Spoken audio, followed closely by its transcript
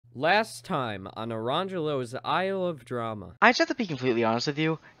Last time on Erongiloos Isle of Drama. I just have to be completely honest with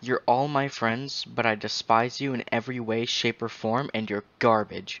you. You're all my friends, but I despise you in every way, shape, or form, and you're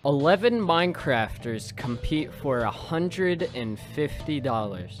garbage. 11 Minecrafters compete for $150.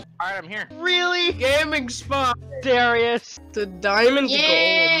 Alright, I'm here. Really? Gaming spot! Darius! The diamond gold.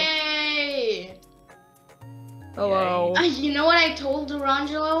 Yay! Hello. You know what I told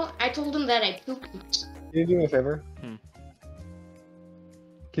Erongiloos? I told him that I pooped myself. Can you do me a favor?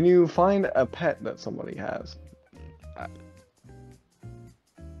 Can you find a pet that somebody has? Are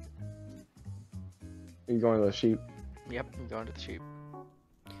you going to the sheep? Yep, I'm going to the sheep.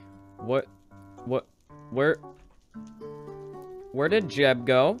 Where did Jeb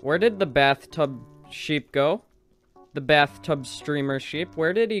go? Where did the bathtub sheep go? The bathtub streamer sheep,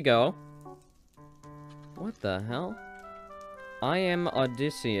 where did he go? What the hell? I am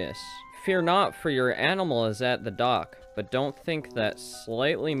Odysseus. Fear not, for your animal is at the dock, but don't think that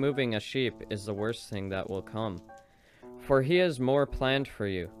slightly moving a sheep is the worst thing that will come. For he has more planned for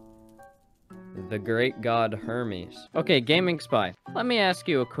you. The great god Hermes. Okay, Gaming Spy, let me ask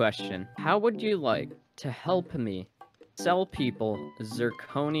you a question. How would you like to help me sell people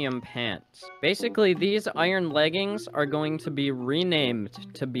zirconium pants? Basically, these iron leggings are going to be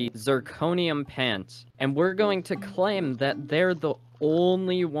renamed to be zirconium pants, and we're going to claim that they're the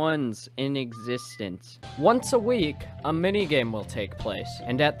only ones in existence. Once a week, a minigame will take place,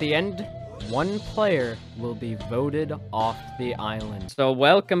 and at the end, one player will be voted off the island. So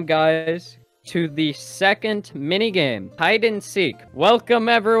welcome, guys, to the second minigame, hide and seek. Welcome,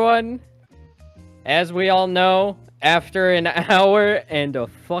 everyone. As we all know, after an hour and a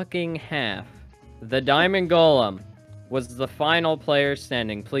fucking half, the Diamond Golem was the final player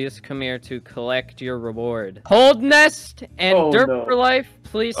standing. Please come here to collect your reward. Hold Nest and Dirt for Life,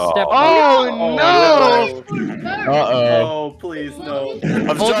 please step up. Oh no! Oh, please, no.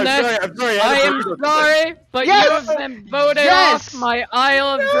 I'm Hold sorry, Nest, I'm sorry. I am sorry, but you have been voted off my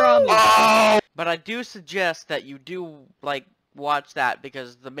Isle of Drama. But I do suggest that you do, like, watch that,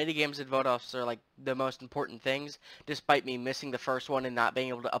 because the minigames and vote-offs are, like, the most important things, despite me missing the first one and not being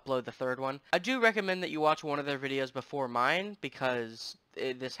able to upload the third one. I do recommend that you watch one of their videos before mine, because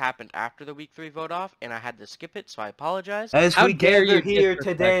this happened after the week 3 vote-off, and I had to skip it, so I apologize. As How we dare gather you here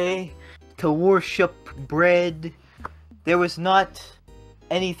disrespect today to worship bread, there was not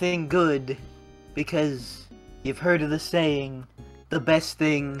anything good, because you've heard of the saying, the best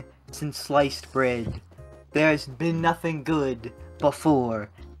thing since sliced bread. There's been nothing good before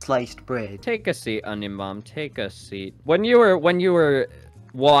sliced bread. Take a seat, Onion Bomb. Take a seat. When you were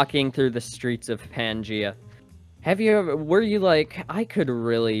walking through the streets of Pangea, were you like, I could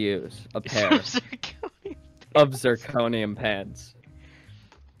really use a pair of zirconium pants?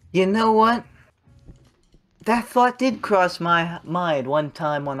 You know what? That thought did cross my mind one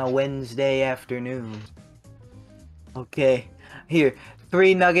time on a Wednesday afternoon. Okay, here,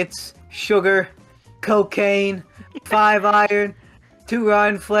 3 nuggets, sugar, cocaine, 5 iron, 2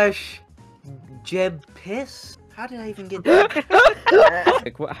 rotten flesh, Jeb piss? How did I even get that?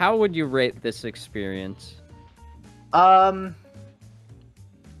 Like, how would you rate this experience? I'd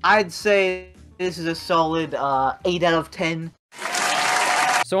say this is a solid 8 out of 10.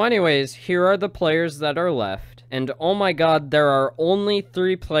 So anyways, here are the players that are left. And oh my god, there are only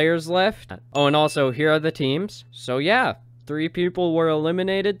 3 players left. Oh, and also, here are the teams. So yeah, 3 people were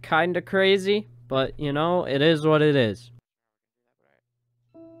eliminated. Kinda crazy. But, you know, it is what it is.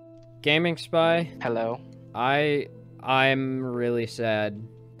 Gaming Spy. Hello. I'm really sad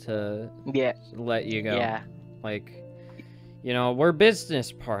to let you go. Yeah. Like, you know, we're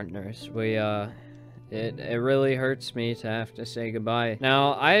business partners. It really hurts me to have to say goodbye.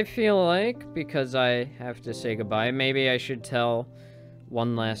 Now, I feel like, because I have to say goodbye, maybe I should tell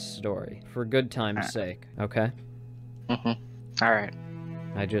one last story. For good time's sake, okay? Alright.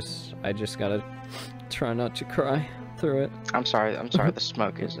 I just gotta try not to cry through it. I'm sorry, the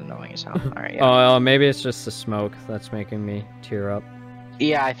smoke is annoying as hell. Alright, yeah. Oh, maybe it's just the smoke that's making me tear up.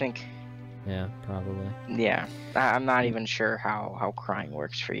 Yeah, I think. Yeah, probably. Yeah. I'm not even sure how crying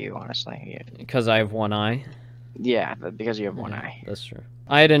works for you, honestly. Because I have one eye? Yeah, because you have one eye. That's true.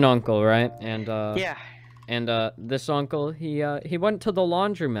 I had an uncle, right? And, yeah. And, this uncle, he went to the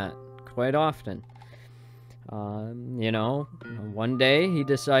laundromat quite often. You know, one day he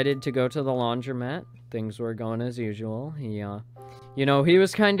decided to go to the laundromat. Things were going as usual. You know, he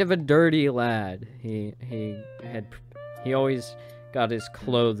was kind of a dirty lad. He always got his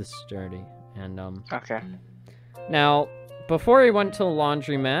clothes dirty. And, Okay. Now, before he went to the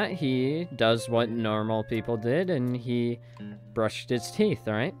laundromat, he does what normal people did, and he brushed his teeth,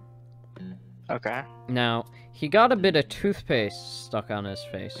 right? Okay. Now, he got a bit of toothpaste stuck on his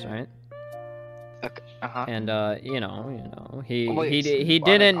face, right? Okay. Uh-huh. And, you know, he Wait, didn't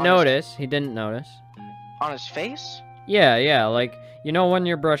on his- notice. He didn't notice. On his face? Yeah, like, you know when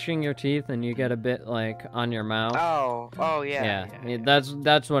you're brushing your teeth and you get a bit, like, on your mouth? Oh, yeah.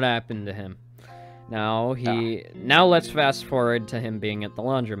 That's what happened to him. Now, now let's fast forward to him being at the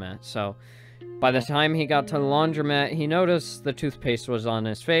laundromat. So, by the time he got to the laundromat, he noticed the toothpaste was on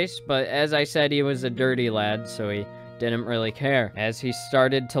his face, but as I said, he was a dirty lad, so he didn't really care. As he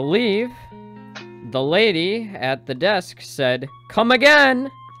started to leave, the lady at the desk said, "Come again!"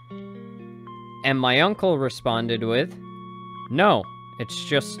 And my uncle responded with, "No, it's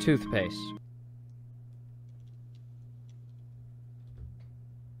just toothpaste."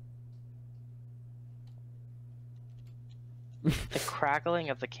 The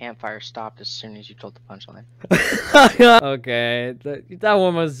crackling of the campfire stopped as soon as you told the punchline. Okay, that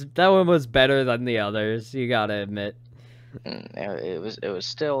one was better than the others. You gotta admit. It was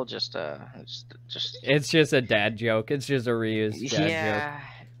still just It's just a dad joke. It's just a reused dad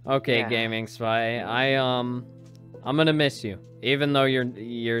joke. Okay, yeah. Gaming Spy. I'm gonna miss you, even though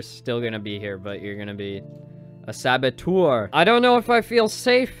you're still gonna be here, but you're gonna be a saboteur. I don't know if I feel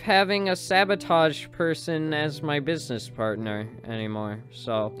safe having a sabotage person as my business partner anymore.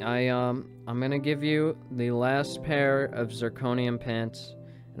 So I'm gonna give you the last pair of zirconium pants,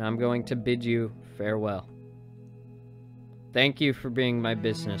 and I'm going to bid you farewell. Thank you for being my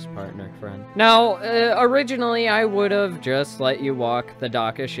business partner, friend. Now, originally I would have just let you walk the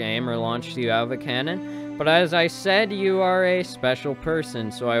dock of shame or launched you out of a cannon, but as I said, you are a special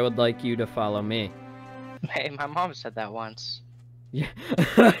person, so I would like you to follow me. Hey, my mom said that once. Yeah.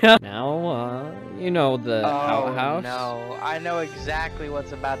 Now, you know the outhouse? No, I know exactly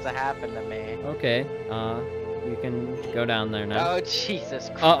what's about to happen to me. Okay, you can go down there now. Oh, Jesus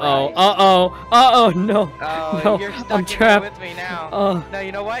Christ. No. Oh, No, you're stuck I'm in trapped. here with me now. No,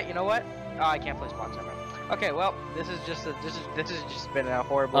 you know what? Oh, I can't play Spawn Server. Okay, well, this has just been a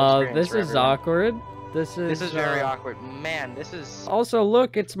horrible experience This for is everyone. awkward. This This is very awkward. Man, this is... Also,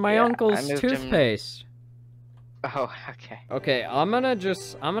 look, it's my Yeah, uncle's I moved him- toothpaste. Oh, okay. Okay, I'm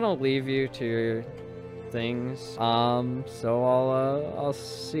gonna leave you to your things. So I'll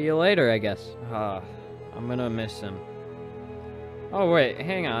see you later, I guess. I'm gonna miss him. Oh wait,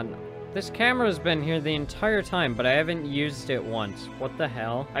 hang on. This camera's been here the entire time, but I haven't used it once. What the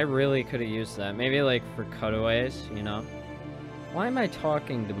hell? I really could have used that. Maybe like for cutaways, you know? Why am I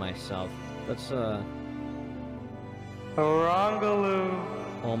talking to myself? That's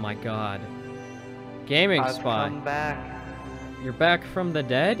Erongiloos, oh my god. Gaming I've Spy. come back. You're back from the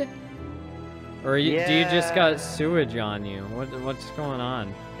dead? Or do you just got sewage on you? What's going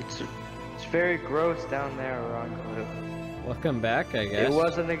on? It's very gross down there, Erongiloos. Welcome back, I guess. It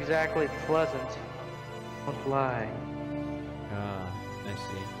wasn't exactly pleasant. Don't lie. Ah, I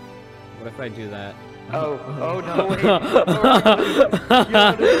see. What if I do that? Oh no, wait. You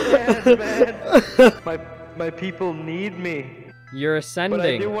understand, man. My people need me. You're ascending. But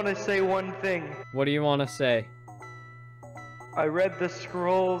I do want to say one thing. What do you want to say? I read the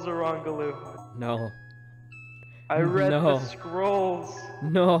scrolls, Erongiloos. No. I read No. the scrolls.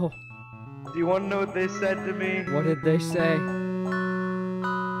 No. Do you want to know what they said to me? What did they say?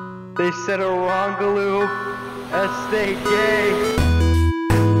 They said Erongiloos, stay gay.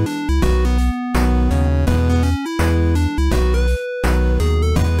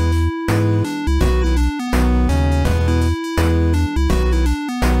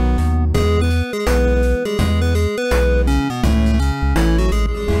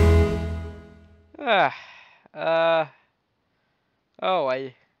 Oh,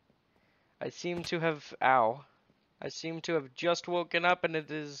 I seem to have, I seem to have just woken up and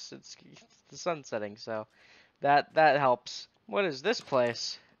it's the sun setting, so that helps. What is this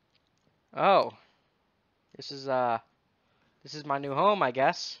place? Oh, this is my new home, I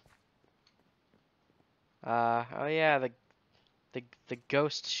guess. Oh yeah, the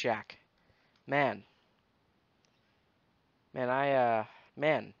ghost shack. Man,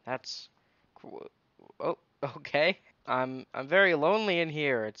 that's, oh, okay. I'm very lonely in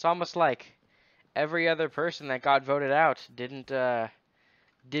here. It's almost like every other person that got voted out didn't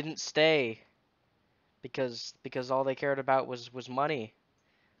stay because all they cared about was money.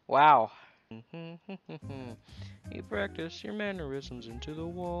 Wow. You practice your mannerisms into the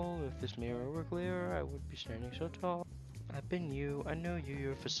wall. If this mirror were clear, I would be standing so tall. I've been you, I know you,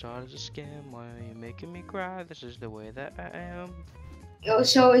 your facade is a scam. Why are you making me cry? This is the way that I am. Oh,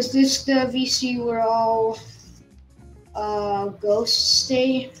 so is this the VC where all ghosts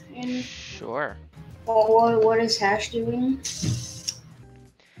stay in? Sure. What is Hash doing?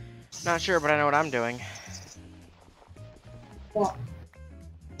 Not sure, but I know what I'm doing. What?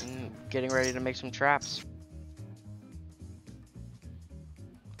 Getting ready to make some traps.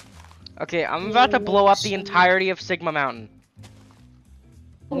 Okay, I'm about to blow up the entirety of Sigma Mountain.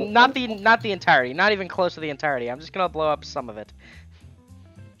 Not the entirety, not even close to the entirety. I'm just gonna blow up some of it.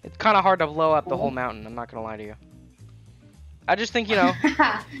 It's kind of hard to blow up the whole mountain. I'm not gonna lie to you. I just think, you know,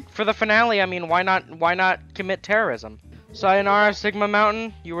 for the finale, I mean, why not commit terrorism? Sayonara, Sigma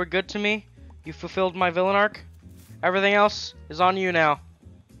Mountain. You were good to me. You fulfilled my villain arc. Everything else is on you now.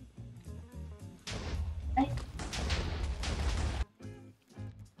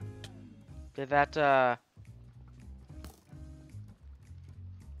 Did that,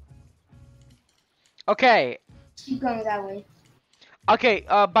 Okay. Keep going that way. Okay,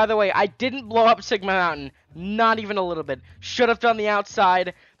 by the way, I didn't blow up Sigma Mountain. Not even a little bit. Should have done the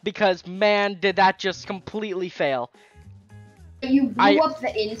outside, because, man, did that just completely fail. You blew up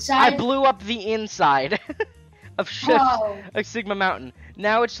the inside? I blew up the inside of Sigma Mountain.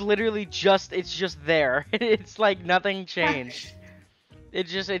 Now it's literally just, it's just there. It's like nothing changed. It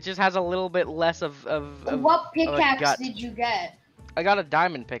just has a little bit less of what pickaxe did you get? I got a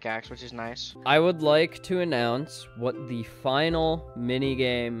diamond pickaxe, which is nice. I would like to announce what the final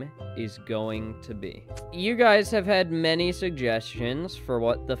minigame is going to be. You guys have had many suggestions for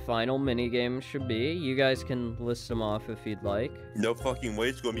what the final minigame should be. You guys can list them off if you'd like. No fucking way,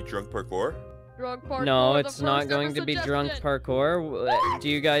 it's gonna be drunk parkour? Drunk parkour. No, it's not going to be drunk parkour. Do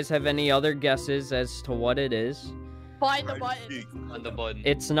you guys have any other guesses as to what it is? Find the button. Find the button.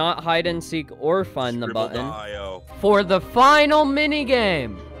 It's not hide and seek or find the button. Scribble.io. For the final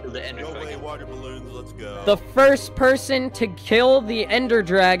minigame, The Ender No way, Dragon. water balloons, let's go. the first person to kill the Ender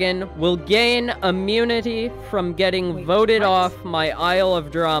Dragon will gain immunity from getting voted off my Isle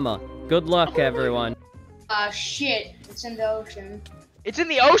of Drama. Good luck, everyone. Shit. It's in the ocean. It's in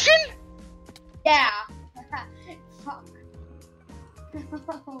the ocean? Yeah. Fuck.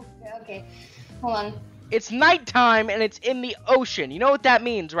 Okay. Hold on. It's nighttime and it's in the ocean. You know what that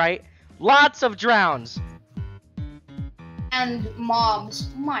means, right? Lots of drowns. And mobs.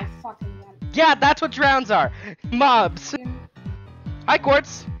 My fucking god. Yeah, that's what drowns are. Mobs. Hi,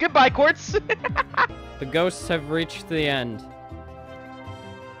 Quartz. Goodbye, Quartz. The ghosts have reached the end.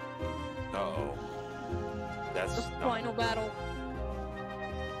 Uh-oh. That's The not final battle.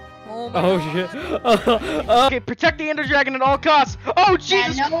 Oh my Oh god. shit. Okay, protect the Ender Dragon at all costs. Oh,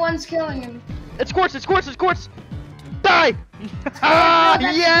 Jesus. Yeah, no one's killing him. It's Quartz, it's Quartz, it's Quartz! Die! Ah,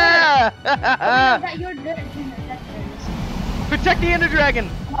 that's yeah! That you're dead. Protect the Ender Dragon!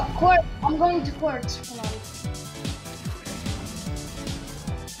 Quartz. I'm going to Quartz. Hold on.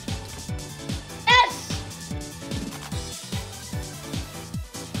 Yes!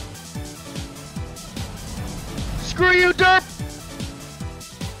 Screw you, derp!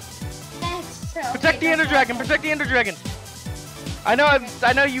 Yes! Protect the Ender Dragon, protect the Ender Dragon! I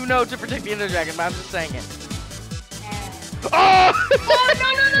know you know to protect the Ender Dragon, but I'm just saying it. Oh! Oh,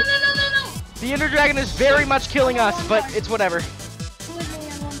 no! The Ender Dragon is very much killing us, but it's whatever.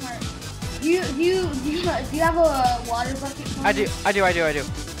 Do you have a water bucket? For I me? do.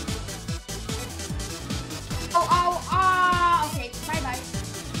 Okay, bye.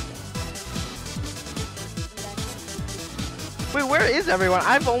 Wait, where is everyone?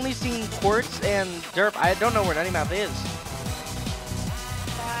 I've only seen Quartz and Derp. I don't know where Nuttymouth is.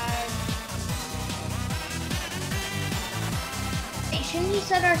 Hey, shouldn't you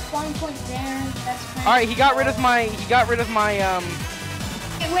set our spawn point there? That's kind All right, he got rid of my.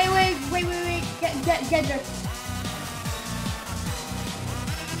 Wait. Get there.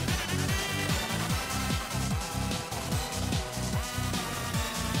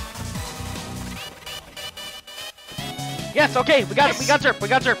 Yes, okay, we got it. We got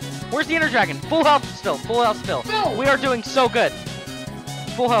Derp. Where's the Ender Dragon? Full health still. No. We are doing so good.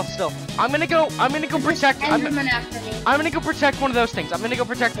 Full health still. I'm gonna go protect. Enderman after me. I'm gonna go protect one of those things. I'm gonna go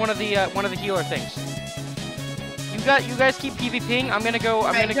protect one of the healer things. You guys keep PvPing. I'm gonna go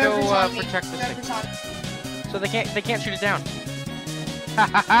protect this thing. So they can't shoot it down. Ha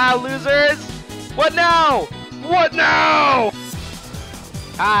ha ha, losers! What now?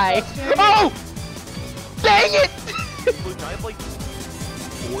 Hi. Oh! Dang it! I have like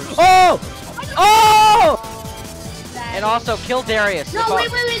 4 Oh! Oh! And also kill Darius. No,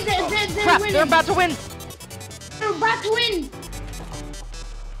 wait, Crap, they're about to win. They're about to win.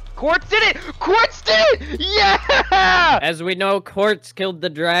 Quartz did it! Yeah! As we know, Quartz killed the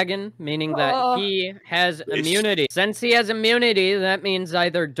dragon, meaning that he has immunity. Since he has immunity, that means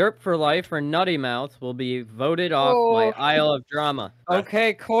either Derp for Life or Nuttymouth will be voted off my Isle of Drama.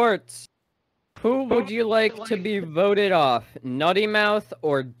 Okay, Quartz. Who would you like to be voted off? Nutty Mouth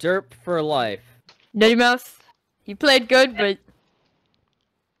or Derp for life? Nutty Mouth, you played good, but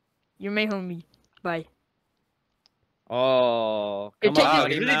you're my homie. Bye. Oh, You're come on,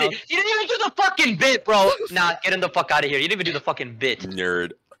 taking- Nutty You Mouth. didn't even do the fucking bit, bro. Nah, get him the fuck out of here. You didn't even do the fucking bit.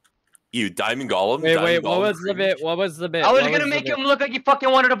 Nerd. You Diamond Golem? Wait, Diamond what Golem was the cringe? bit? What was the bit? I was What gonna the make bit? him look like he fucking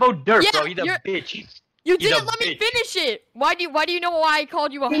wanted to vote dirt, Yeah, bro. He's a you're- bitch. You He's a didn't let me bitch. finish it. Why do you know why I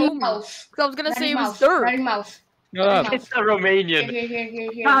called you a Nutty homie? Mouth. Because I was gonna Nutty say it was Mouth. dirt. Nutty Mouth. Shut up. It's a Romanian.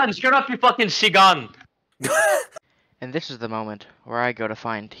 Here. God, shut up, you fucking Sigan. And this is the moment where I go to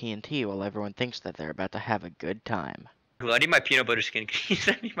find TNT while everyone thinks that they're about to have a good time. I need my peanut butter skin. Can you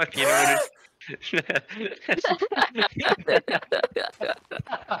send me my peanut butter?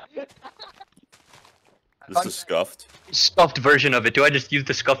 This is scuffed. Scuffed version of it. Do I just use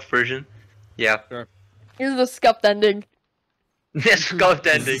the scuffed version? Yeah. Here's the scuffed ending. The scuffed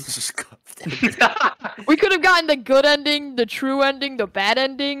ending. Scuffed. We could have gotten the good ending, the true ending, the bad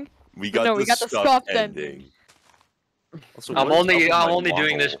ending. We But got, no, the we got the scuffed scuffed ending. Also, I'm what is up with my only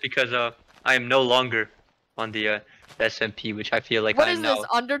doing this waffle? because I am no longer on the SMP, which I feel like What I is am this,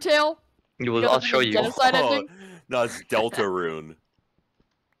 now. Undertale? I'll show you. Genocide Oh, ending? no, it's Deltarune.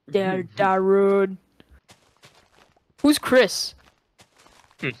 Darude. Who's Chris?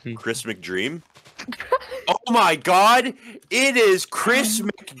 Chris McDream? Oh my god! It is Chris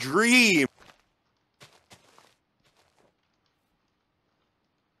McDream!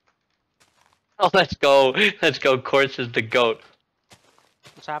 Oh, let's go. Let's go. Quartz is the goat.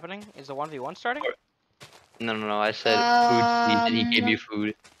 What's happening? Is the 1v1 starting? No. I said food, please, and he gave you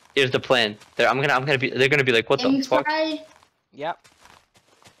food. Here's the plan. They're gonna be. They're gonna be like, what the fuck? Yep.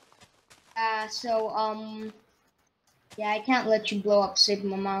 Yeah, I can't let you blow up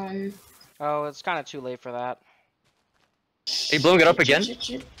Sigma Mountain. Oh, it's kind of too late for that. Are you blowing it up again?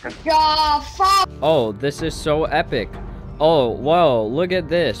 Fuck! Oh, this is so epic. Oh, whoa, look at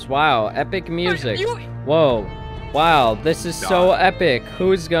this. Wow, epic music. Whoa. Wow, this is so epic.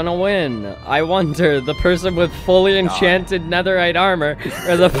 Who's gonna win? I wonder, the person with fully enchanted netherite armor,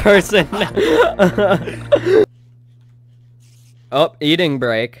 or the person... Oh, eating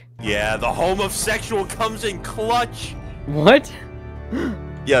break. Yeah, the homosexual comes in clutch! What?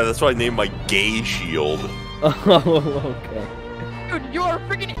 Yeah, that's why I named my gay shield. Oh, okay. Dude, you're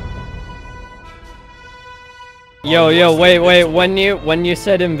freaking... Yo, wait, when you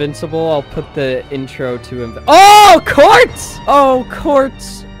said invincible, I'll put the intro to Oh, Quartz! Oh,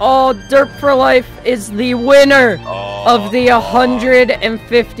 Quartz! Oh, Derp for Life is the winner of the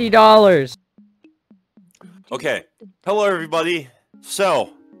 $150. Okay, hello everybody.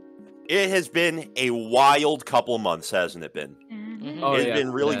 So, it has been a wild couple months, hasn't it been? Oh, It's yeah,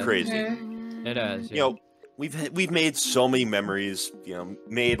 been really it has. crazy. It has, You know, we've made so many memories, you know,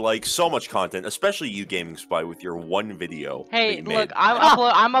 made like so much content, especially you, Gaming Spy, with your one video. that Hey, you look, made.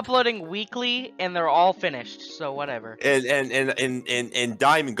 I'm uploading weekly, and they're all finished, so whatever. And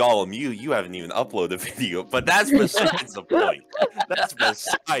Diamond Golem, you haven't even uploaded a video, but that's besides the point. That's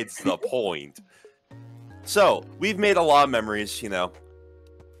besides the point. So, we've made a lot of memories, you know.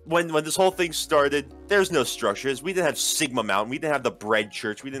 When this whole thing started, there's no structures. We didn't have Sigma Mountain. We didn't have the Bread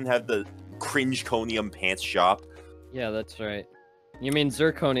Church. We didn't have the Cringeconium Pants Shop. Yeah, that's right. You mean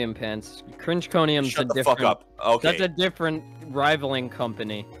Zirconium Pants. Cringeconium's Shut a the different... fuck up. Okay. That's a different rivaling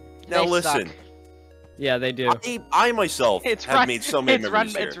company. Now They listen. suck. Yeah, they do. I myself It's have run, made so many it's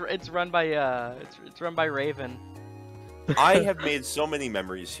run, memories here. it's run by it's run by Raven. I have made so many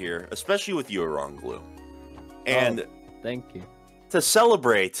memories here, especially with you, Erongiloos. And Thank you. to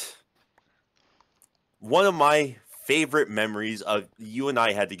celebrate one of my favorite memories of you and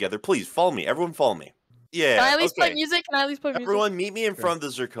I had together, please follow me. Everyone follow me. Yeah. Can I at least okay. play music? Can I at least play music? Everyone meet me in front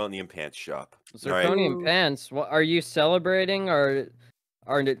of the Zirconium Pants Shop. Zirconium Pants. What are you celebrating?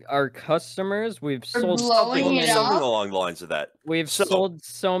 Our customers? We've sold blowing it Something up? along the lines of that. We've So- sold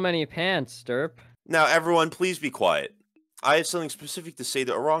so many pants, Derp. Now, everyone, please be quiet. I have something specific to say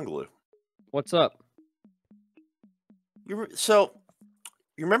to Erongiloos. What's up? You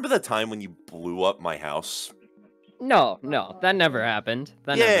remember the time when you blew up my house? No, that never happened.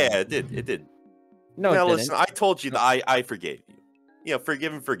 That never Yeah, happened. it did. No, now it didn't. listen, I told you that I forgave you. You know,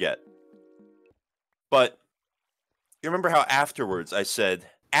 forgive and forget. But you remember how afterwards I said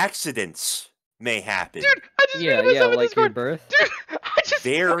accidents may happen. Dude, I just Yeah, read this over like your Discord. birth. Dude, I just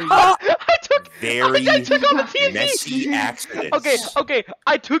Very, I very took all the TNT. messy accidents. Okay,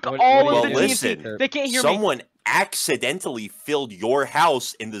 I took What all do of you the do? Well, TNT. listen, They can't hear me. Someone accidentally filled your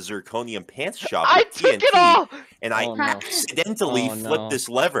house in the Zirconium Pants Shop I with took TNT, it all. and I Oh, no. accidentally Oh, flipped no. this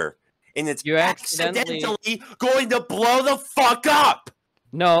lever, and it's You accidentally- accidentally going to blow the fuck up.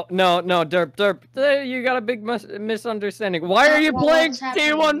 No, Derp. You got a big misunderstanding. Why are you playing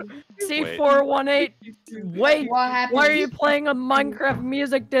C418? Wait, What happened? why are you playing a Minecraft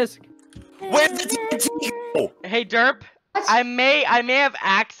music disc? Where's the TNT go? Hey, Derp. What? I may have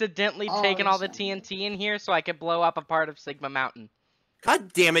accidentally Oh, taken all the listen. TNT in here so I could blow up a part of Sigma Mountain.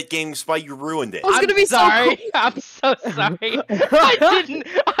 God damn it, Gaming Spy, you ruined it. I was I'm gonna be sorry. so cool. I'm so sorry. I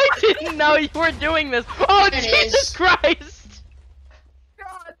didn't know you were doing this. Oh, It Jesus is. Christ!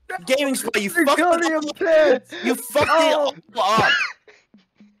 Gaming Spy, you fucked it up. You fucked it all up.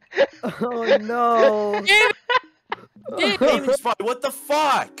 Oh no. Gaming Spy, what the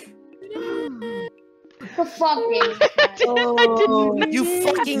fuck? The fuck, Gaming Spy? Oh. You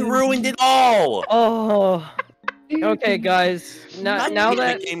fucking ruined it all. Oh. Okay, guys. God Now damn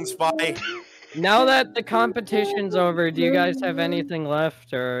that it, Gaming Spy. the competition's over, do you guys have anything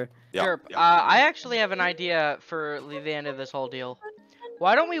left, or? Derp, I actually have an idea for the end of this whole deal.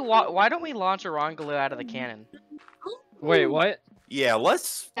 Why don't we launch Erongiloos out of the cannon? Wait, what? Yeah,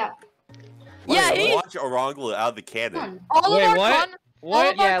 let's Yeah, launch Erongiloos out of the cannon. all Wait, of our what? all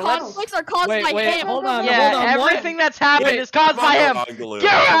of Yeah, our let's- conflicts are caused Wait, by wait, him. hold on, Yeah, what? everything that's happened Wait, is caused by him. Erongiloos.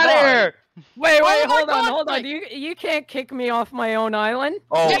 Get out of here! Wait, All of our hold on. conflict. You can't kick me off my own island.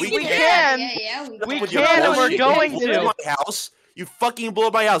 Oh, Yes, we we can. can. Yeah, We With can, your and we're bullshit. going You blew to. my house. You fucking blew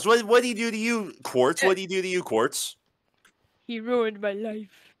my house. What do you do to you, Quartz? What do you do to you, Quartz? He ruined my life.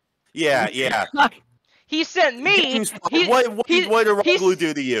 Yeah. He sent me. Gaming Spy, what did Erongiloos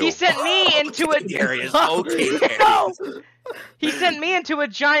do to you? He sent me into a. Darius. Okay, Darius. He sent me into a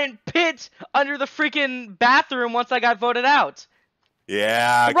giant pit under the freaking bathroom once I got voted out.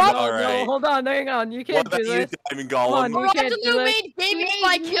 Yeah, No, all right. no, hold on, hang on. You What can't about do you, this. Diamond Come on, Golem? you can't do Erongiloos this. made Gaming Made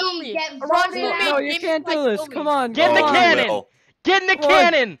Spy me kill me. get Erongiloos voted made out. No, you Gaming can't Spy do this. kill me. Come on, Get in the come on. cannon. Will. Get in the Come on.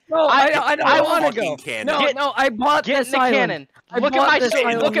 cannon. No, I don't want to fucking go. cannon. No, I bought Get this in the island. cannon. I Look at bought my this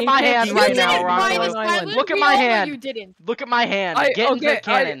island. look at You my can't hand keep right me now, on my Erongiloos. own island. Look at We my all know hand. You didn't. Look at my hand. I- Get into the okay,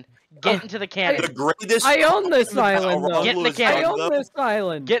 cannon. Get into the cannon. The greatest. I own this crime that island, though. Get in the Erongiloos cannon. I done, own though. this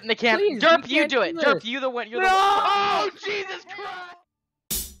island. Get in the cannon. Please, Derp, you can't do it. this. Derp, you're the one. You're the No! one. Oh, Jesus Christ!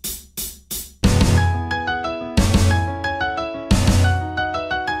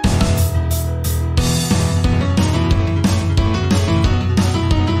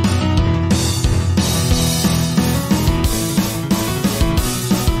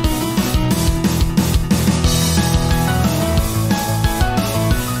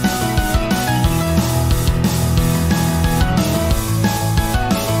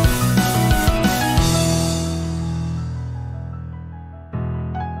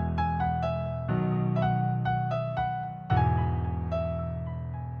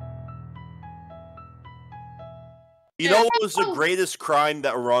 You know what was the greatest crime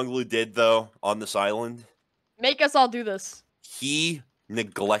that Erongiloos did, though, on this island? Make us all do this. He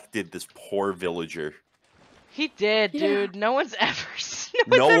neglected this poor villager. He did, Yeah. dude. No one's ever.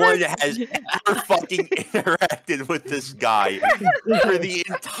 No one has ever fucking interacted with this guy for the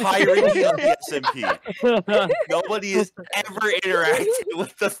entirety of the SMP. Nobody has ever interacted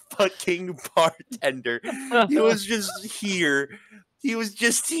with the fucking bartender. He was just here. He was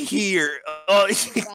just here.